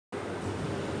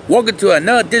Welcome to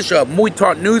another edition of Movie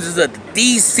Talk News. This is a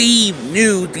DC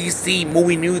news, DC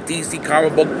movie news, DC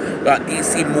comic book,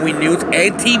 DC movie news,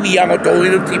 and TV. I'm gonna throw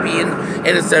in TV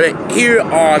in the segment here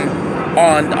on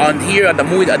the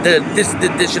movie this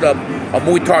edition of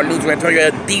Movie Talk News with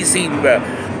Antonio DC.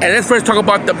 And let's first talk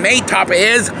about the main topic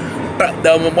is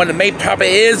the main topic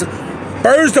is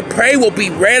Birds of Prey will be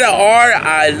rated R.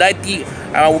 I like the.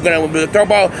 We're gonna talk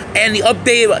about and the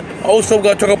update. Also, we're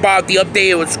gonna talk about the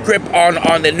updated script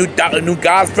on the new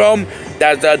Gods film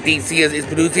that DC is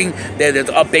producing. There's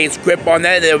an updated script on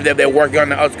that. They're working on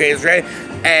the updated script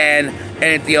and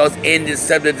anything else in this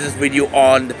video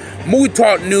on Movie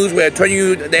Talk News. We're telling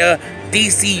you the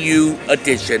DCU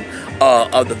edition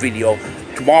of the video.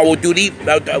 Tomorrow we'll do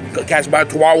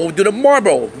tomorrow we'll do the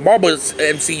Marvel's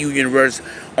MCU universe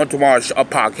on tomorrow's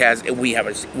podcast, and we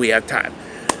have time.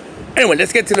 Anyway,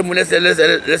 let's get to the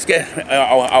let's get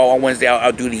on Wednesday.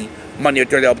 I'll do the Monday or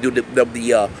Thursday. I'll do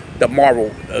the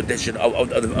Marvel edition of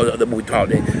the movie talk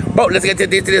day. But let's get to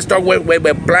this. Start with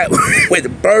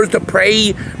Birds of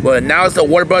Prey. Well, announced the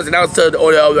Warner Bros. Announced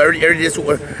earlier this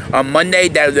on Monday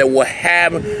that they will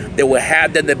have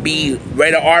them to be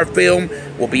rated R film.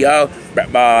 Will be of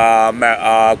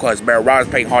course Mary Roberts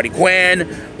playing Harley Quinn.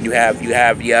 You have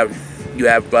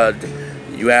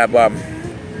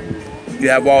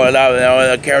all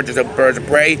the characters of Birds of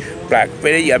Prey, Black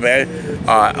Widow. You have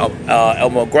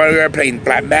Elmo Gregor playing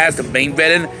Black Mask, the main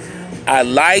villain. I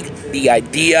like the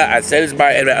idea. I said this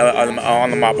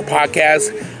on the Marvel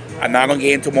podcast. I'm not gonna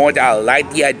get into more. I like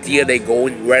the idea they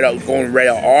going rated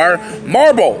R.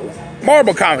 Marvel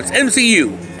Comics,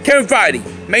 MCU, Kevin Feige.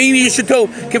 Maybe you should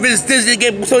convince Disney to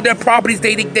get some of their properties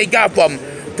they got from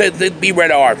to be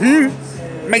rated R.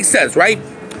 Makes sense, right?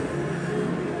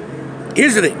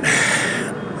 Here's the thing.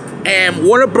 And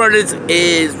Warner Brothers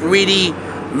is really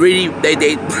they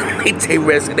take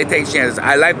risks, they take chances.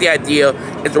 I like the idea.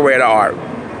 It's a rated R.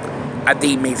 I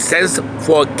think it makes sense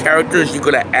for characters you're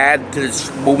gonna add to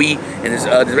this movie and this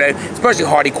especially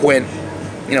Harley Quinn.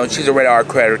 You know, she's a rated R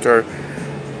character.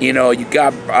 You know, you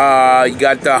got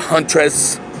the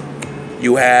Huntress.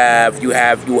 You have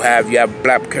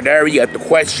Black Canary. You got the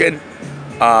Question.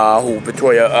 Who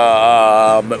Victoria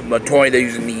they're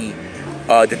using the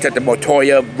Detective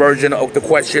Montoya version of the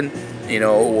Question, who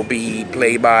will be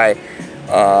played by,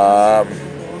 I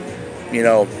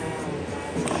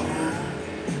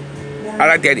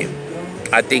like the idea.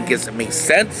 I think it makes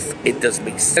sense. It does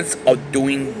make sense of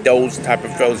doing those type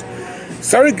of films.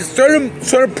 Certain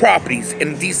properties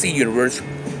in the DC universe,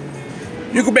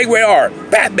 you can make rated R.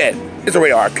 Batman is a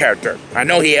rated R character. I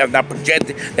know he have not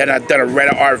projected, that not done a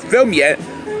rated R film yet,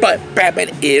 but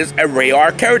Batman is a rated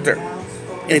R character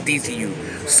in the DCU.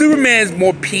 Superman is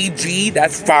more PG,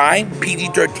 that's fine.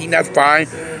 PG-13, that's fine.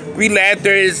 Green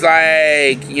Lantern is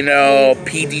like,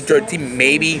 PG-13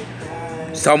 maybe.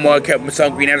 Some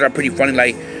Green Lanterns are pretty funny,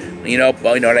 like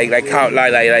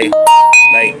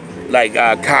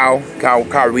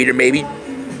Kyle Reader maybe.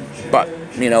 But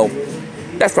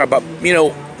that's fine. But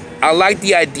I like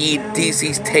the idea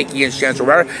DC's taking a chance.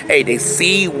 Hey, they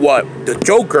see what the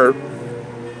Joker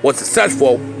was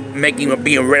successful being a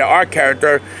rated R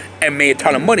character and made a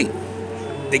ton of money.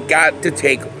 They got to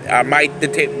take.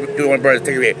 Do one brother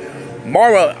take it.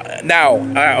 Marvel now.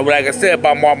 Like I said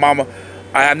about Marvel,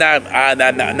 I have not.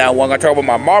 Now when I talk about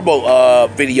my Marvel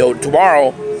video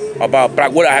tomorrow about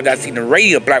Black Widow, I have not seen the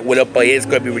rating of Black Widow, but it's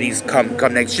going to be released come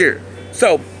next year.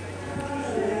 So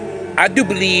I do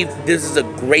believe this is a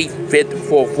great fit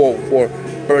for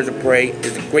Birds of Prey.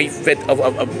 It's a great fit of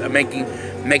making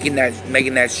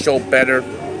that show better.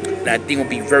 And I think it'll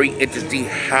be very interesting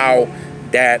how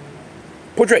that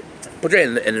portrayed,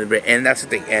 and that's the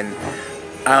thing. And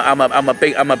I'm a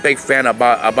big fan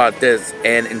about this.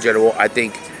 And in general, I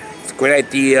think it's a great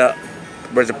idea.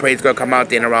 Birds of Prey is gonna come out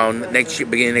then around next year,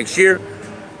 beginning next year.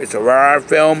 It's a rare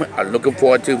film. I'm looking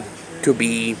forward to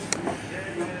be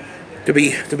a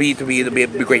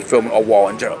great film overall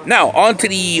in general. Now, on to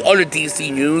the other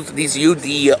DC news. DCU,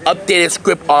 the updated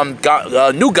script on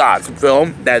New Gods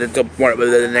film that is one of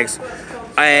the next,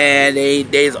 and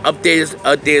there's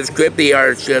updated script. They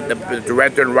are the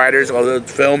director and writers of the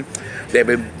film. They've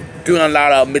been doing a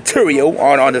lot of material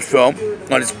on this film,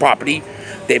 on this property.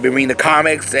 They've been reading the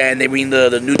comics and they reading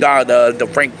the new the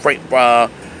Frank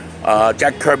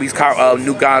Jack Kirby's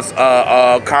New Gods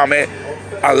comic.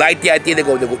 I like the idea they're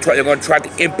going to try to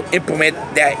implement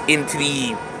that into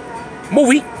the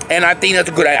movie, and I think that's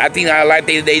a good idea. I think I like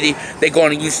they're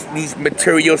going to use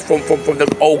materials from the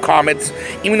old comics,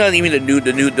 even the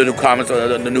new comics or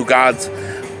the New Gods.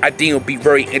 I think it'll be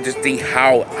very interesting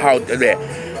how that.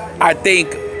 I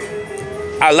think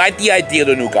I like the idea of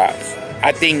the New Gods.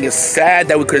 I think it's sad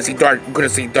that we couldn't see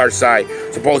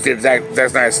Darkseid. Supposedly,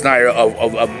 Zack Snyder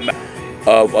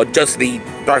of Justice League,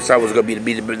 Darkseid was going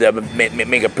to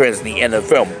make appearance in the end of the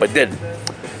film, but then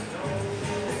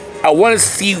I want to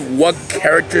see what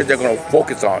characters they're going to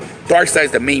focus on.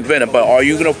 Darkseid's the main villain, but are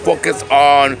you going to focus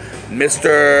on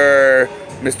Mr.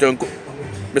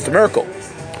 Miracle?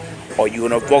 Are you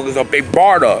going to focus on Big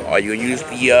Barda? Are you going to use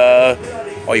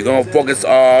are you going to focus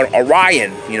on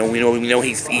Orion? We know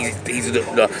he's the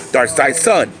Darkseid's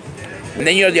son. And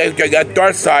then you got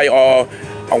Darkseid.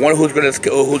 I wonder who's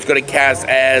gonna cast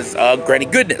as Granny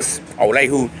Goodness. I would like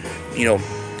who,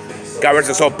 God rest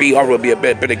her soul, will be a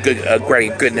bit of good Granny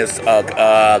Goodness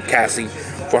casting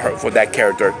for that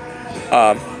character.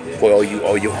 For all you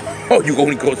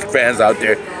Golden Ghost fans out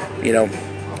there,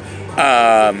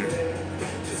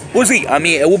 we'll see. I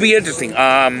mean, it will be interesting. Who's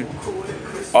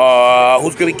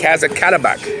gonna be cast as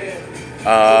Calabac?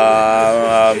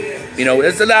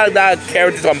 There's a lot of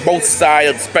characters on both sides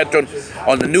of the spectrum.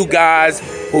 On the new guys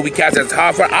who will be cast as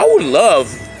Hoffa, I would love.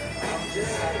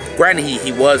 Granted,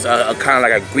 he was a kind of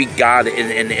like a Greek god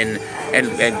in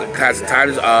classic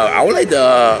times. I would like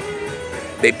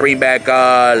they bring back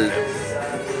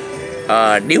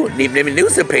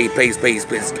Newsom plays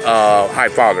High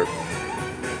Father.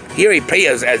 He already played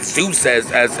as Zeus as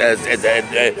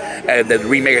the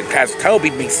remake of Castle.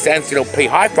 It makes sense, play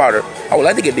High Father. I would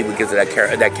like to get people because of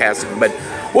that casting, but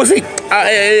we'll see.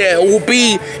 It will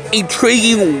be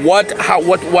intriguing how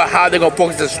they're gonna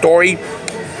focus the story,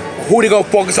 who they're gonna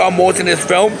focus on most in this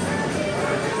film.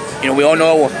 We all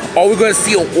know. Are we gonna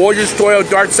see an origin story of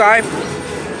Darkseid?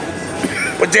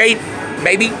 But Jade,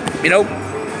 maybe.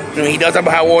 He does have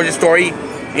a origin story.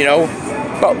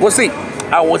 But we'll see.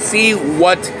 I will see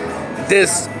what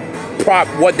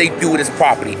they do with this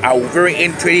property. I'm very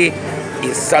intrigued.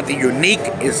 It's something unique.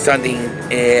 It's something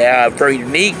very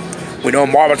unique. We know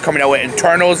Marvel's coming out with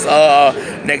Eternals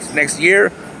next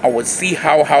year. I will see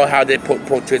how they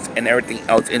approach it and everything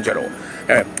else in general.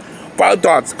 Final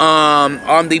thoughts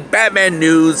on the Batman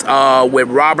news with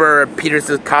Robert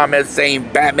Pattinson's comments saying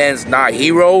Batman's not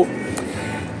a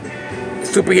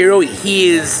superhero. He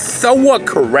is somewhat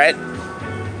correct.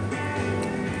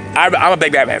 I'm a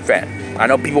big Batman fan. I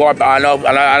know people are. I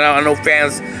know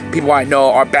fans. People I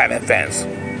know are Batman fans.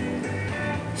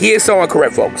 He is somewhat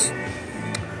correct, folks.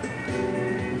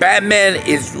 Batman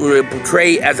is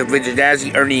portrayed as a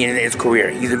vigilante early in his career.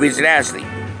 He's a vigilante.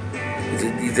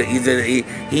 He's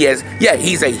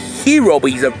a hero,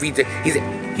 but you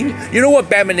know what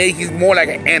Batman is? He's more like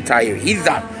an anti-hero. He's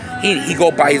not. He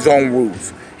go by his own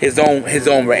rules, his own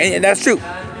way, and that's true.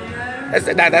 That's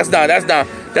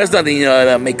nothing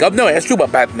to make up. No, that's true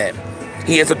about Batman.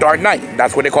 He is a Dark Knight.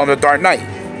 That's what they call him, the Dark Knight.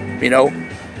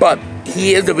 But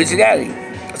he is a vigilante.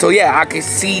 So yeah, I can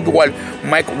see what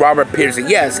Robert Pattinson.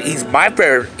 Yes, he's my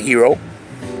favorite hero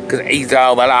because he's.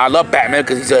 I love Batman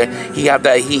because he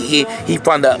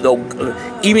found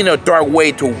the even a dark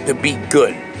way to be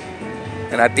good,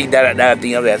 and I think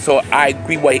that. So I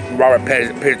agree with what Robert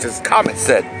Pattinson's comment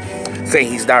said, saying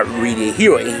he's not really a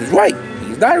hero, and he's right.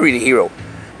 He's not really a hero.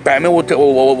 Batman will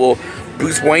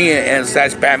Bruce Wayne and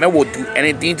 / Batman will do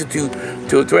anything to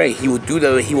threat. He will do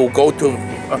that. He will go to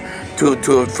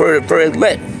further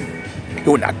lit. He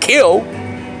will not kill.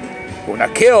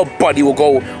 But he will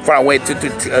go find a way to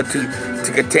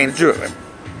contain the children.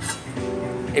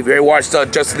 If you ever watched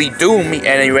Justice League Doom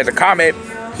and you read the comic,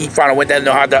 he found a way to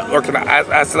know how to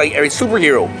isolate every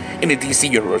superhero in the DC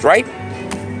universe, right?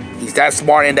 He's that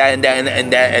smart in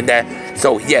that.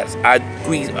 So yes, I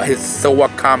agree his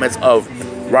somewhat comments of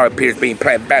Robert Pattinson being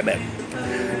playing Batman.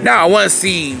 Now I want to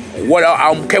see what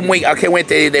I can't wait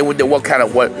what kind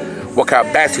of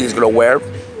bat suit he's gonna wear,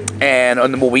 and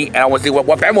on the movie, and I want to see what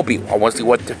Batmobile. I want to see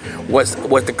what's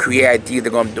the creative idea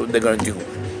they're gonna do.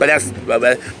 But that's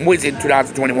movies in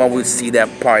 2021. We'll see that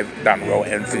probably down the road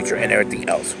and future and everything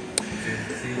else.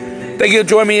 Thank you for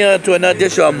joining me to another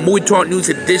edition of Movie Talk News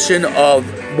edition of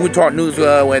Movie Talk News with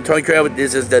Antonio Gutierrez.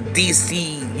 This is the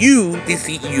DCU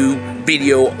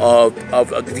video of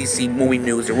the DC movie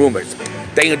news and rumors.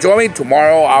 Thank you for joining me.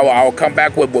 Tomorrow I'll come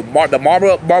back with the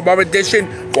Marvel edition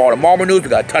for all the Marvel news. We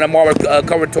got a ton of Marvel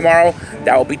covered tomorrow.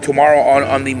 That will be tomorrow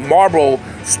on the Marvel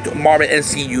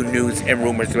MCU news and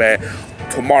rumors.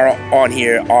 Tomorrow on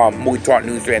here on Movie Talk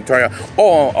News with Antonio,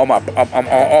 or on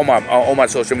my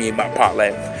social media, my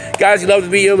potlet. Guys, you love the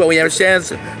video, but when you have a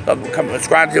chance, come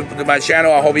subscribe to my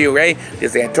channel. I hope you're great.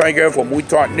 This is Antonio Gutierrez for Movie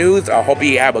Talk News. I hope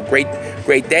you have a great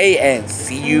day, and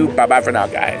see you. Bye bye for now,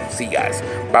 guys. See you guys.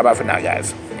 Bye bye for now,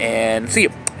 guys, and see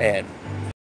you. And